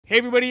Hey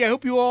everybody, I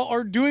hope you all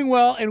are doing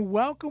well and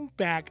welcome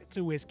back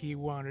to Whiskey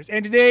Wonders.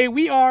 And today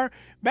we are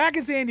back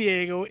in San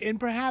Diego in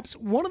perhaps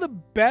one of the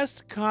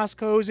best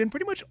Costco's in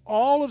pretty much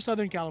all of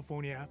Southern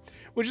California,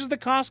 which is the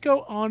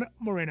Costco on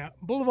Morena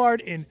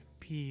Boulevard in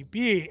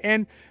PB.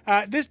 And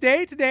this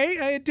day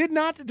today, it did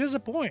not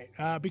disappoint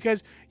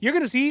because you're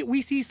going to see,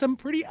 we see some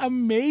pretty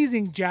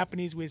amazing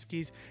Japanese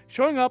whiskeys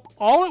showing up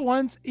all at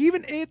once,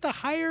 even at the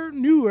higher,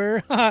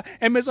 newer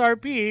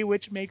MSRP,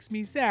 which makes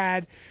me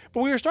sad.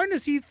 But we are starting to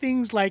see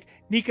things like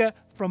Nikka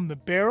From The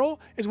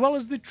Barrel, as well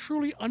as the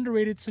truly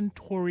underrated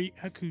Suntory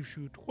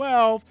Hakushu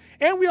 12.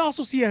 And we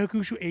also see a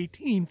Hakushu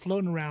 18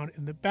 floating around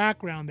in the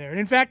background there. And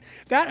in fact,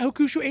 that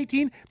Hakushu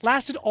 18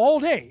 lasted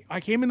all day. I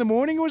came in the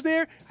morning, it was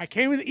there. I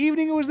came in the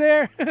evening, it was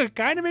there.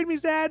 Kind of made me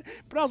sad,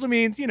 but also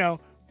means, you know,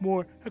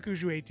 more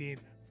Hakushu 18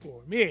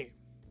 for me.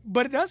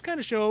 But it does kind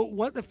of show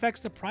what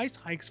effects the price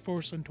hikes for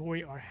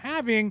Suntory are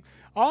having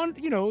on,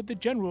 you know, the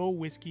general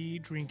whiskey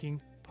drinking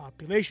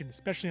population,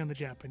 especially on the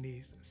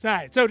Japanese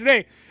side. So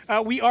today,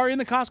 we are in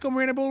the Costco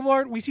Morena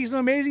Boulevard. We see some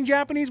amazing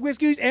Japanese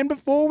whiskeys. And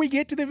before we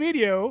get to the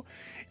video,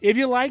 if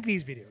you like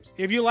these videos,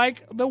 if you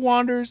like the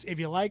wanders, if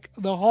you like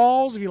the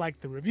hauls, if you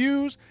like the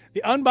reviews,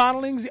 the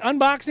unbottlings, the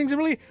unboxings, and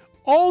really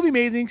all the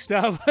amazing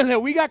stuff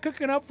that we got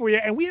cooking up for you,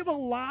 and we have a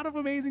lot of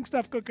amazing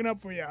stuff cooking up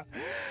for you,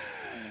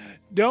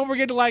 don't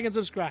forget to like and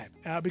subscribe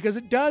because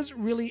it does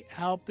really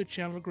help the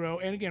channel grow.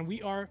 And again,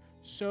 we are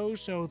so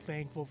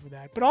thankful for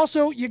that. But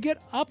also, you get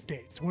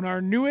updates when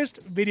our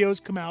newest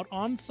videos come out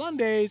on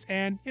Sundays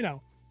and, you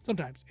know,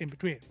 sometimes in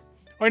between.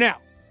 All right, now,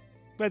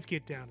 let's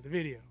get down to the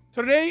video.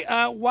 So today,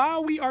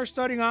 while we are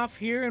starting off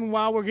here and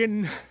while we're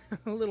getting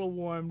a little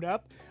warmed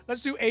up,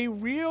 let's do a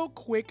real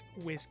quick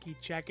whiskey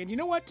check. And you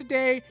know what?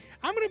 Today,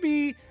 I'm going to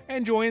be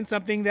enjoying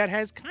something that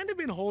has kind of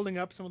been holding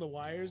up some of the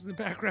wires in the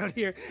background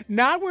here.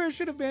 Not where it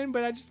should have been,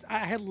 but I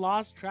had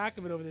lost track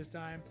of it over this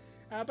time.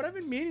 But I've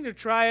been meaning to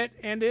try it,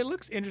 and it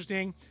looks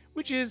interesting,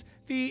 which is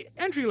the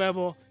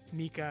entry-level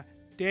Nikka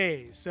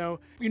Days. So,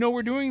 you know,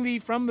 we're doing the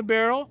From the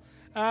Barrel,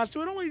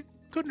 so it only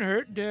couldn't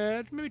hurt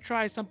to maybe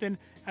try something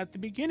at the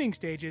beginning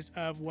stages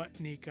of what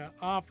Nikka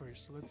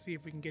offers. So let's see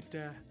if we can get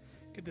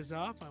this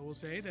off. I will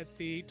say that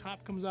the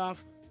top comes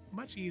off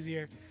much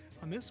easier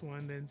on this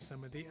one than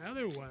some of the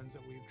other ones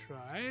that we've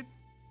tried.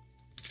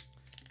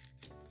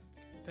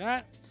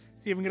 That.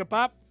 See if we can get a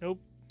pop. Nope,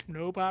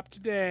 no pop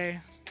today,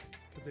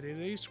 because it is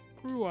a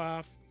screw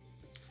off.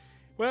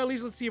 Well, at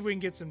least let's see if we can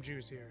get some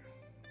juice here.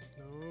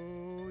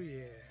 Oh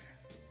yeah,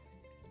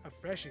 a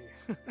freshie.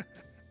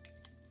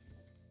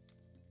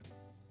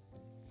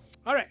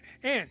 All right,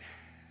 and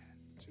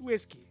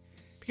whiskey,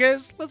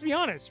 because let's be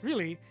honest,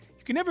 really,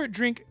 you can never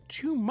drink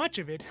too much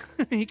of it.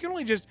 You can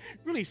only just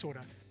really sort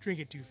of drink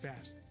it too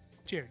fast.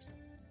 Cheers.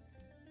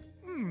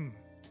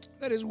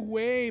 That is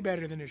way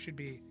better than it should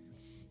be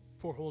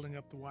for holding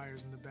up the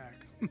wires in the back.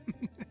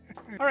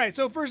 All right,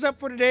 so first up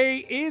for today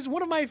is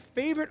one of my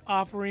favorite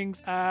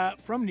offerings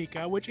from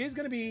Nikka, which is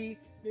going to be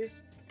this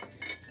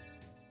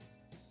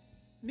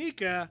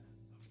Nikka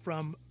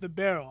From the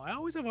Barrel. I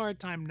always have a hard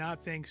time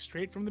not saying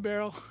straight from the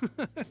barrel.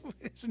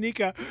 It's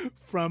Nikka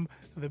From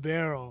the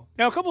Barrel.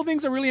 Now, a couple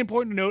things are really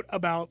important to note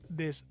about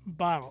this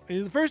bottle.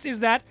 The first is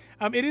that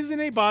it is in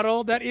a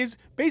bottle that is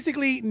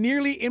basically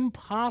nearly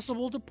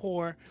impossible to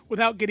pour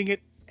without getting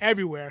it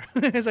everywhere,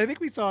 as I think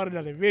we saw in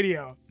another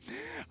video.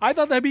 I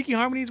thought the Hibiki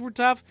Harmonies were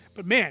tough,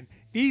 but man,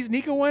 these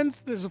Nikka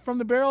ones, this From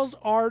the Barrels,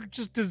 are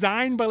just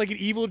designed by like an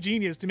evil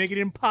genius to make it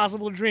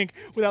impossible to drink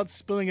without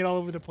spilling it all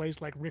over the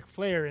place like Ric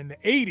Flair in the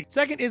 80s.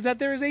 Second is that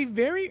there is a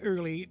very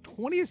early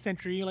 20th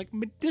century like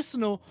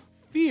medicinal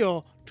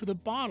feel to the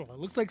bottle. It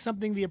looks like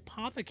something the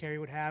apothecary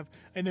would have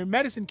in their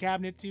medicine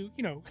cabinet to,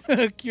 you know,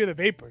 cure the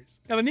vapors.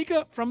 Now, the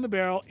Nikka From the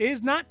Barrel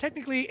is not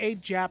technically a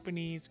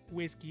Japanese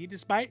whiskey,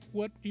 despite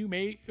what you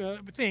may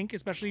think,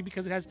 especially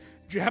because it has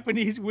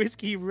Japanese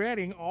whiskey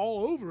writing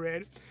all over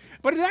it.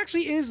 But it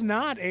actually is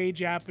not a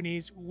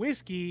Japanese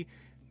whiskey,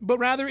 but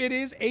rather it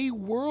is a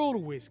world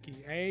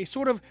whiskey, a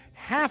sort of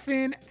half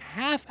in,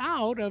 half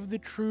out of the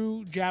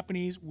true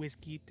Japanese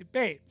whiskey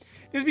debate.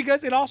 This is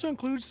because it also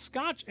includes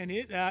Scotch in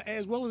it,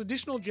 as well as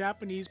additional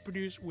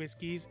Japanese-produced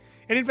whiskeys.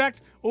 And in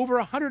fact, over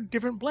 100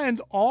 different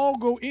blends all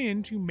go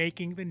into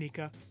making the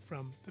Nikka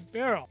From the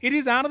Barrel. It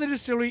is out of the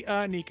distillery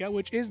Nikka,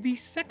 which is the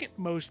second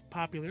most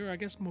popular, I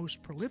guess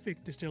most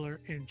prolific distiller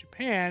in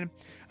Japan,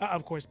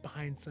 of course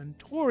behind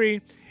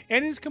Suntory,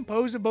 and is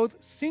composed of both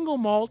single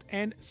malt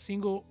and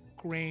single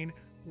grain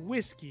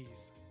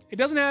whiskeys. It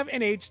doesn't have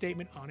an age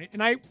statement on it,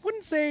 and I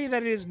wouldn't say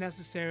that it is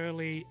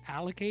necessarily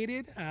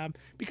allocated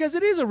because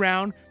it is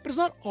around, but it's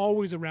not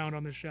always around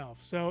on the shelf.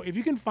 So if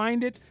you can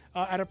find it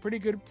at a pretty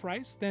good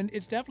price, then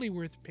it's definitely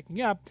worth picking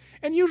up.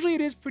 And usually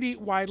it is pretty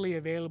widely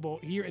available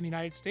here in the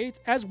United States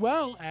as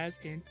well as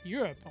in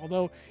Europe.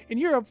 Although in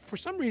Europe, for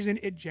some reason,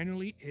 it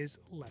generally is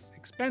less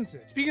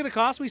expensive. Speaking of the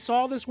cost, we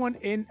saw this one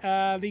in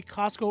the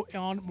Costco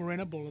on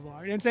Morena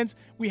Boulevard. And since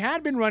we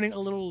had been running a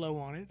little low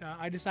on it,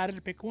 I decided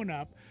to pick one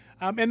up.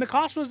 And the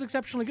cost was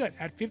exceptionally good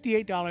at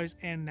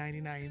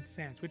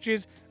 $58.99, which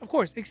is, of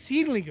course,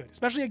 exceedingly good,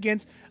 especially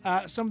against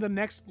some of the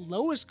next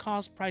lowest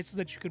cost prices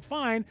that you could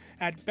find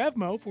at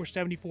Bevmo for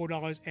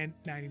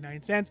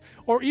 $74.99,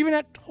 or even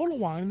at Total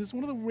Wine. This is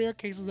one of the rare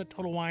cases that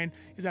Total Wine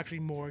is actually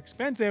more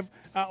expensive.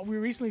 We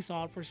recently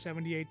saw it for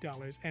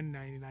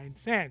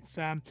 $78.99.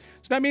 So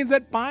that means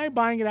that by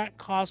buying it at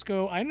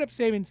Costco, I ended up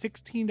saving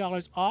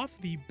 $16 off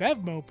the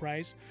Bevmo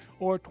price,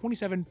 or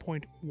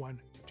 27.12%.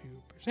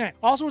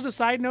 Also, as a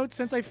side note,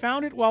 since I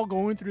found it while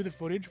going through the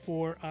footage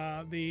for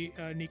the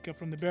Nikka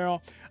from the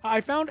Barrel,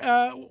 I found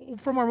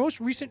from our most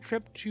recent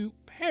trip to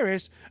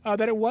Paris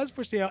that it was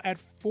for sale at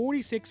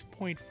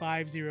 46.50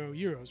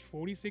 euros.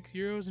 46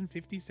 euros and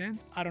 50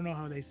 cents? I don't know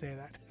how they say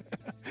that.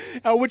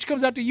 Which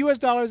comes out to US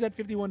dollars at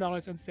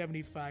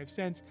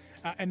 $51.75.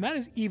 And that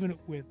is even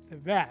with the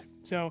VAT.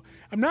 So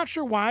I'm not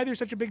sure why there's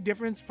such a big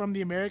difference from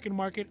the American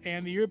market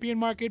and the European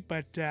market,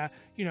 but,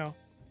 you know,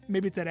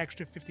 maybe it's that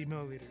extra 50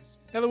 milliliters.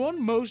 Now, the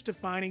one most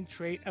defining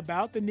trait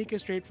about the Nikka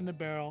straight from the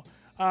barrel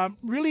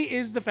really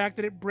is the fact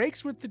that it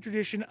breaks with the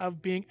tradition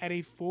of being at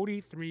a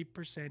 43%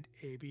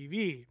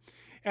 ABV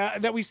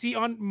that we see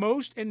on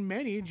most and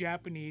many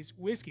Japanese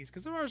whiskeys,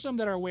 because there are some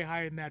that are way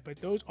higher than that,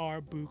 but those are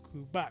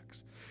buku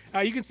bucks.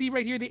 You can see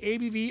right here the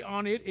ABV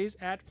on it is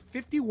at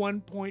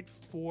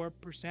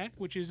 51.4%,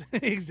 which is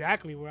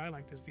exactly where I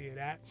like to see it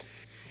at.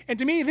 And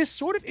to me, this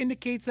sort of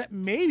indicates that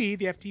maybe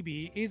the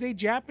FTB is a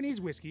Japanese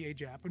whiskey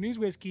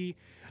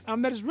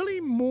that is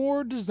really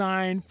more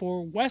designed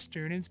for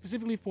Western and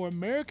specifically for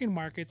American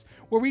markets,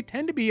 where we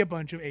tend to be a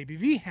bunch of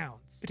ABV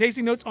hounds. The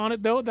tasting notes on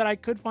it, though, that I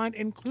could find,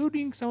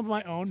 including some of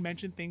my own,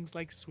 mention things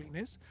like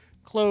sweetness,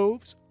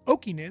 cloves,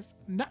 oakiness,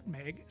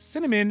 nutmeg,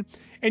 cinnamon,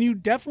 and you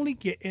definitely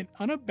get an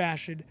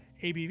unabashed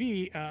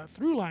ABV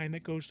through line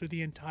that goes through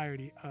the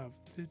entirety of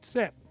the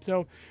sip.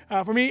 So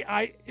for me,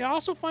 I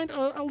also find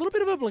a little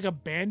bit of like a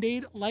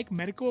Band-Aid like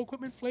medical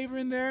equipment flavor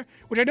in there,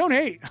 which I don't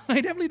hate. I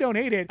definitely don't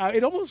hate it.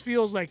 It almost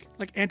feels like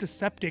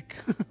antiseptic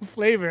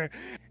flavor,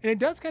 and it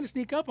does kind of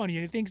sneak up on you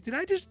and it thinks, did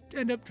I just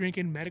end up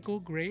drinking medical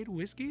grade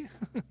whiskey?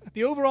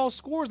 The overall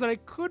scores that I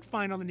could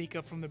find on the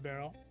Nikka from the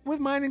barrel, with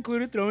mine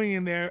included throwing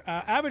in there,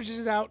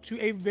 averages out to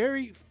a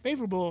very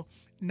favorable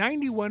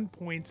 91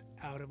 points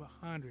out of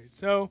 100.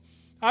 So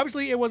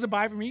obviously, it was a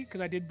buy for me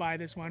because I did buy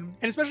this one.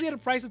 And especially at a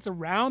price that's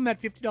around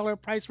that $50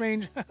 price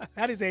range,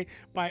 that is a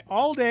buy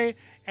all day,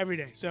 every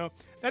day. So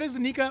that is the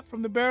Nikka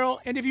from the barrel.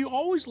 And if you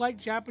always liked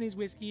Japanese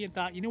whiskey and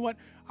thought, you know what,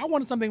 I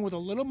wanted something with a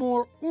little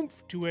more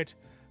oomph to it,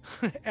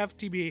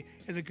 FTB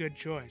is a good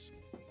choice.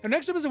 Now,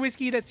 next up is a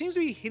whiskey that seems to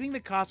be hitting the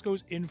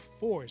Costco's in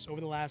force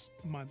over the last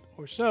month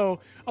or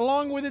so,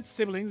 along with its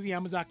siblings, the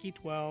Yamazaki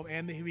 12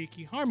 and the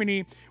Hibiki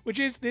Harmony, which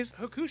is this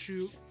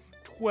Hakushu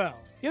 12.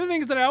 The other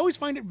thing is that I always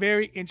find it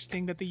very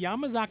interesting that the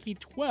Yamazaki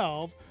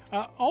 12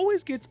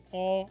 always gets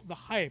all the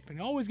hype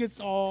and always gets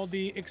all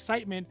the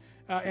excitement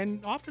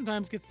and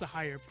oftentimes gets the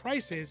higher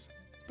prices.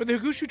 But the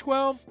Hakushu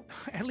 12,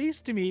 at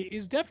least to me,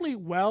 is definitely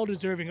well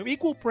deserving of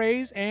equal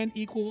praise and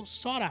equal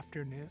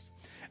sought-afterness.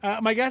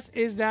 My guess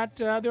is that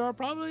there are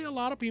probably a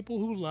lot of people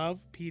who love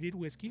peated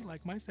whiskey,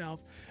 like myself,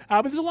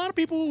 but there's a lot of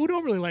people who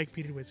don't really like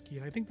peated whiskey,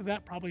 and I think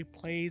that probably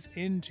plays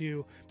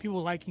into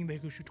people liking the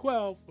Hakushu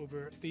 12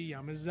 over the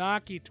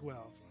Yamazaki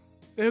 12.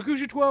 The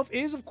Hakushu 12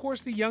 is, of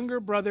course, the younger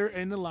brother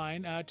in the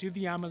line to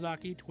the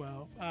Yamazaki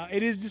 12.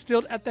 It is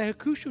distilled at the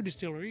Hakushu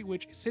distillery,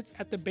 which sits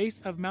at the base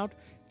of Mount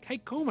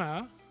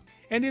Kaikoma,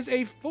 and is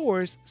a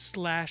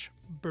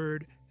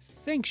forest/bird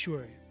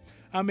sanctuary.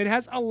 It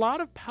has a lot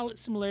of palate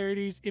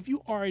similarities if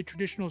you are a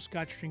traditional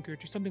Scotch drinker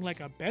to something like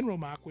a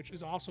Benromach, which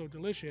is also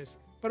delicious,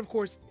 but of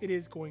course it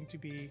is going to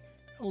be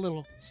a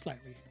little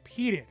slightly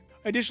peated.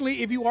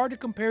 Additionally, if you are to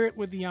compare it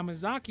with the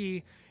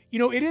Yamazaki, you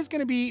know, it is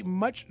going to be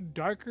much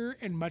darker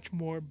and much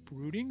more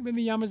brooding than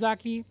the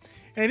Yamazaki.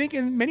 And I think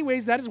in many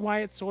ways that is why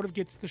it sort of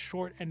gets the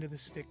short end of the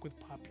stick with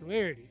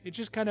popularity. It's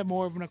just kind of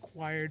more of an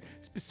acquired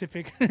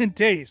specific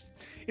taste.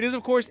 It is,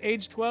 of course,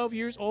 aged 12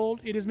 years old.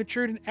 It is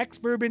matured in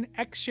ex-bourbon,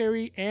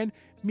 ex-sherry, and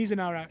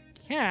Mizunara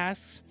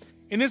casks.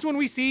 In this one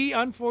we see,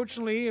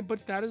 unfortunately,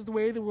 but that is the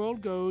way the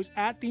world goes,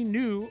 at the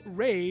new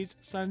raised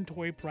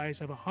Suntory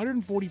price of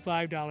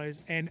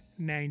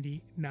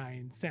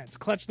 $145.99.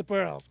 Clutch the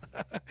pearls.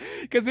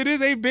 Because it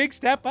is a big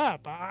step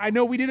up. I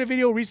know we did a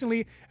video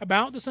recently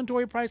about the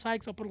Suntory price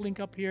hikes. I'll put a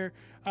link up here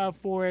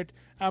for it.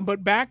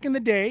 But back in the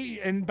day,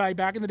 and by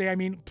back in the day I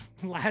mean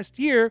last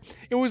year,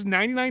 it was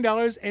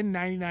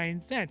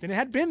 $99.99. And it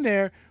had been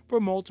there for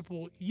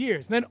multiple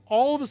years. And then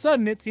all of a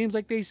sudden it seems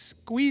like they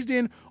squeezed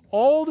in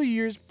all the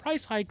year's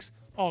price hikes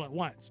all at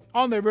once.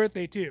 On their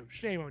birthday, too.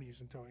 Shame on you,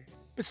 Suntory.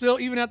 But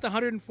still, even at the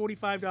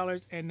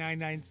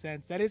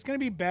 $145.99, that is going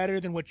to be better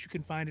than what you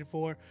can find it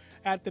for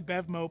at the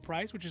BevMo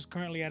price, which is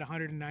currently at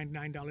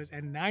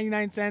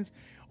 $199.99,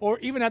 or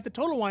even at the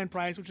Total Wine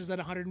price, which is at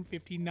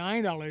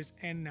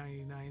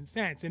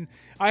 $159.99. And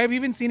I have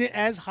even seen it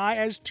as high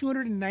as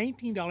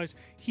 $219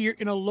 here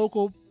in a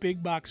local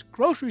big box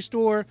grocery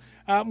store,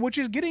 which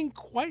is getting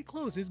quite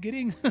close. It's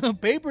getting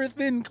paper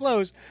thin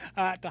close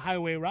to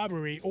highway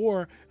robbery,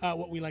 or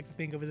what we like to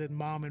think of as a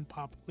mom and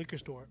pop liquor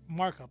store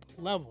markup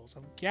levels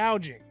of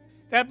gouging.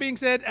 That being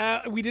said,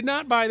 we did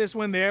not buy this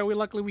one there.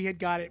 Luckily, we had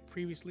got it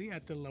previously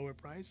at the lower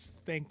price.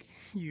 Thank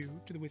you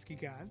to the whiskey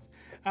gods.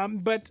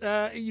 But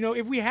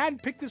if we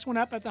had picked this one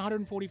up at the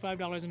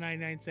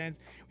 $145.99,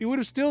 we would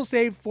have still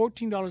saved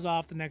 $14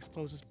 off the next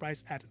closest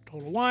price at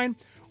Total Wine,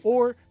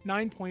 or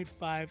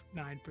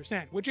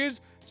 9.59%, which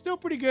is still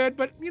pretty good,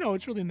 but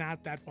it's really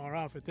not that far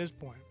off at this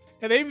point.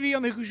 Now, the ABV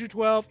on the Hakushu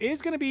 12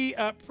 is going to be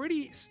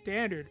pretty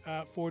standard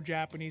for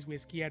Japanese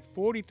whiskey at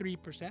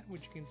 43%,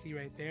 which you can see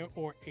right there,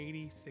 or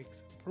 86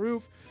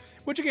 proof,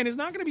 which again is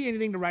not going to be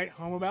anything to write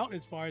home about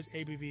as far as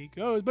ABV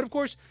goes. But of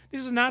course,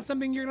 this is not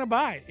something you're going to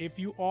buy if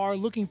you are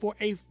looking for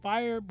a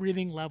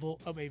fire-breathing level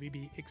of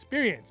ABV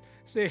experience.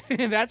 So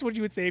that's what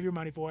you would save your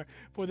money for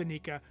the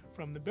Nikka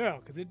from the barrel,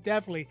 because it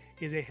definitely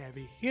is a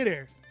heavy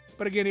hitter.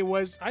 But again, it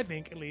was, I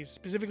think, at least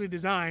specifically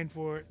designed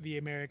for the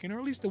American, or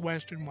at least the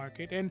Western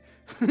market, and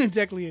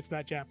technically it's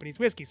not Japanese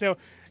whiskey. So,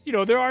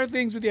 there are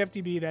things with the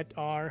FTB that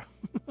are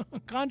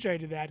contrary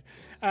to that.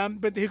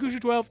 But the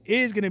Hakushu 12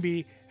 is going to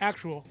be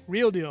actual,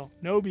 real deal,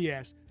 no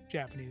BS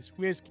Japanese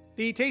whiskey.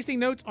 The tasting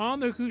notes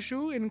on the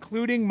Hakushu,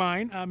 including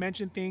mine,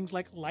 mention things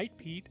like light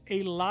peat,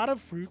 a lot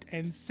of fruit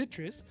and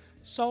citrus,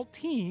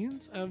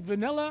 saltines,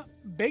 vanilla,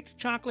 baked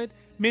chocolate,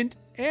 mint,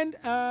 and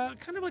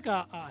kind of like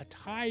a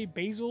Thai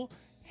basil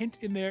hint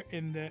in there,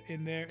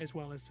 as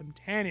well as some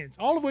tannins,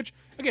 all of which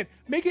again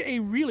make it a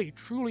really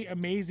truly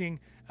amazing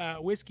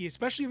whiskey,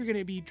 especially if you're going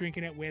to be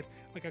drinking it with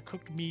like a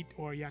cooked meat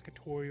or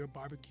yakitori or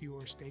barbecue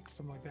or steak or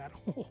something like that.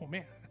 Oh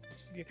man,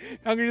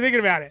 I'm thinking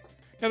about it.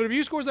 Now, the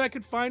review scores that I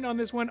could find on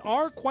this one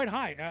are quite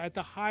high. At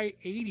the high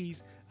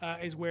 80s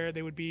is where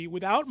they would be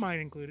without mine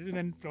included, and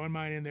then throwing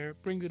mine in there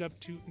brings it up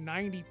to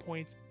 90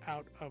 points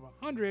out of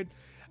 100.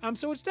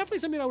 So it's definitely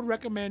something I would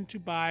recommend to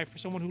buy for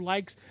someone who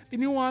likes the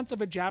nuance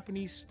of a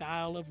Japanese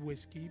style of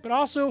whiskey, but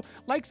also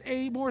likes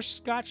a more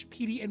Scotch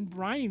peaty and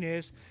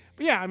brininess.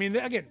 But yeah, I mean,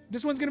 again,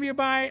 this one's going to be a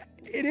buy.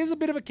 It is a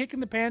bit of a kick in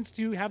the pants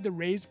to have the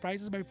raised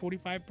prices by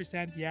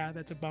 45%. Yeah,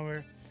 that's a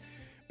bummer.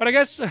 But I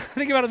guess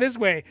think about it this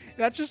way.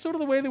 That's just sort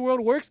of the way the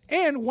world works.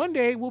 And one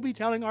day we'll be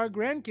telling our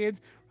grandkids,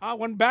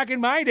 when back in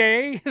my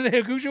day, the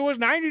Hakushu was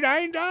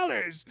 $99.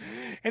 And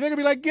they're going to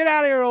be like, get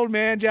out of here, old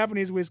man.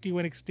 Japanese whiskey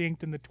went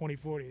extinct in the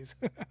 2040s.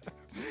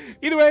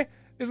 Either way,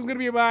 this one's going to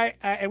be a buy.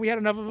 And we had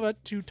enough of it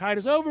to tide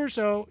us over.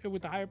 So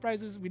with the higher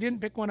prices, we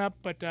didn't pick one up.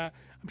 But I'm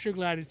sure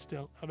glad it's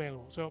still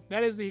available. So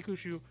that is the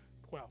Hakushu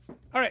 12.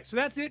 All right, so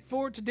that's it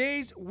for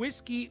today's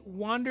Whiskey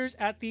Wanders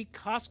at the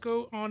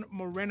Costco on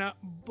Morena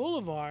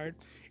Boulevard.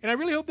 And I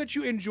really hope that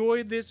you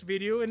enjoyed this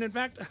video. And in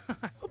fact,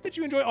 I hope that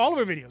you enjoy all of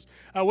our videos,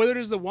 whether it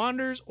is the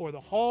Wanders or the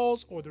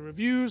hauls or the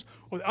reviews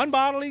or the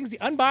unbottlings, the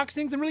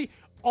unboxings, and really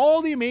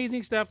all the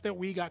amazing stuff that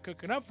we got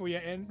cooking up for you.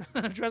 And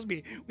trust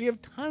me, we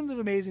have tons of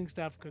amazing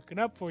stuff cooking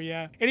up for you.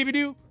 And if you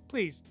do,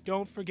 please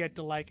don't forget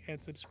to like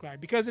and subscribe,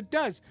 because it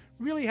does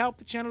really help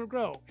the channel to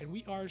grow, and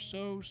we are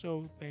so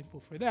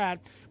thankful for that.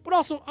 But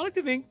also, I like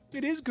to think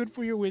it is good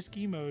for your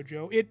whiskey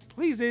mojo. It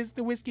pleases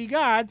the whiskey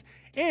gods,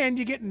 and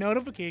you get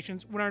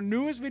notifications when our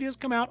newest videos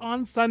come out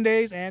on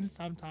Sundays and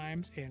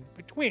sometimes in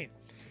between.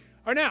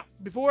 All right, now,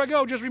 before I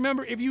go, just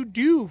remember, if you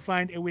do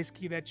find a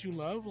whiskey that you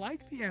love,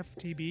 like the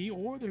FTB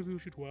or the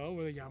Hakushu 12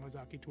 or the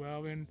Yamazaki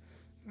 12, and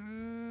I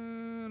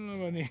don't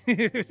know about the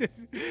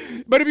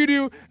but if you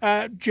do,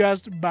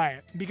 just buy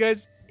it,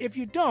 because if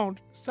you don't,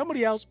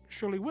 somebody else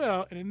surely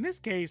will, and in this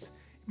case, it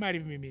might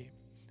even be me.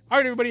 All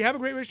right, everybody, have a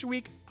great rest of your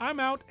week. I'm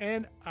out,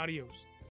 and adios.